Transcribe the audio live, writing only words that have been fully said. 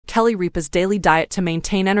Kelly Ripa's daily diet to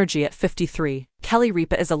maintain energy at 53. Kelly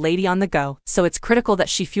Ripa is a lady on the go, so it's critical that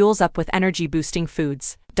she fuels up with energy-boosting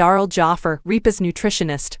foods. Darryl Jaffer, Ripa's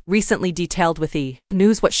nutritionist, recently detailed with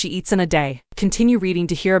News what she eats in a day. Continue reading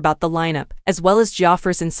to hear about the lineup, as well as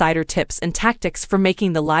Jaffer's insider tips and tactics for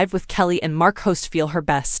making the Live with Kelly and Mark host feel her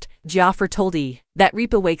best. Jaffer told that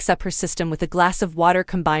Ripa wakes up her system with a glass of water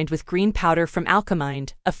combined with green powder from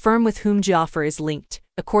Alchemind, a firm with whom Jaffer is linked.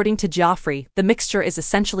 According to Jaffer, the mixture is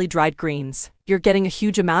essentially dried greens. You're getting a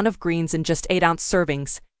huge amount of greens in just 8-ounce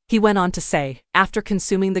servings. He went on to say, after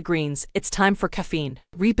consuming the greens, it's time for caffeine.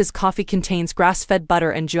 Ripa's coffee contains grass-fed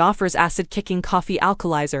butter and Jaffer's acid-kicking coffee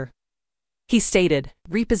alkalizer. He stated,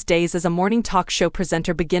 Ripa's days as a morning talk show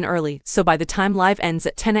presenter begin early, so by the time Live ends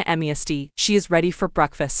at 10 a.m. EST, she is ready for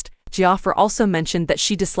breakfast. Jaffer also mentioned that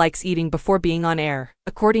she dislikes eating before being on air.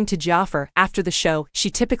 According to Jaffer, after the show, she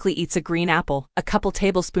typically eats a green apple, a couple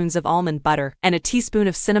tablespoons of almond butter, and a teaspoon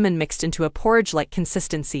of cinnamon mixed into a porridge-like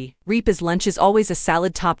consistency. Ripa's lunch is always a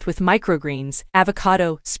salad topped with microgreens,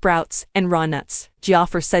 avocado, sprouts, and raw nuts.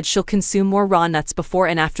 Jaffer said she'll consume more raw nuts before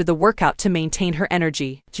and after the workout to maintain her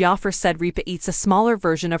energy. Jaffer said Ripa eats a smaller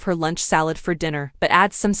version of her lunch salad for dinner, but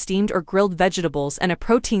adds some steamed or grilled vegetables and a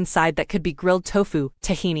protein side that could be grilled tofu,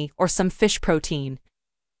 tahini, or some fish protein.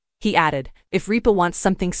 He added, if Ripa wants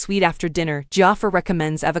something sweet after dinner, Jaffer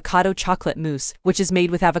recommends avocado chocolate mousse, which is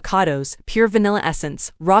made with avocados, pure vanilla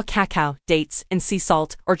essence, raw cacao, dates, and sea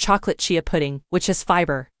salt, or chocolate chia pudding, which has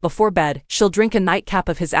fiber. Before bed, she'll drink a nightcap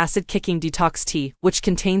of his acid-kicking detox tea, which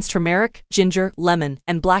contains turmeric, ginger, lemon,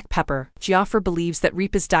 and black pepper. Jaffer believes that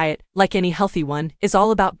Ripa's diet, like any healthy one, is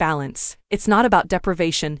all about balance. It's not about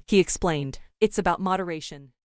deprivation, he explained. It's about moderation.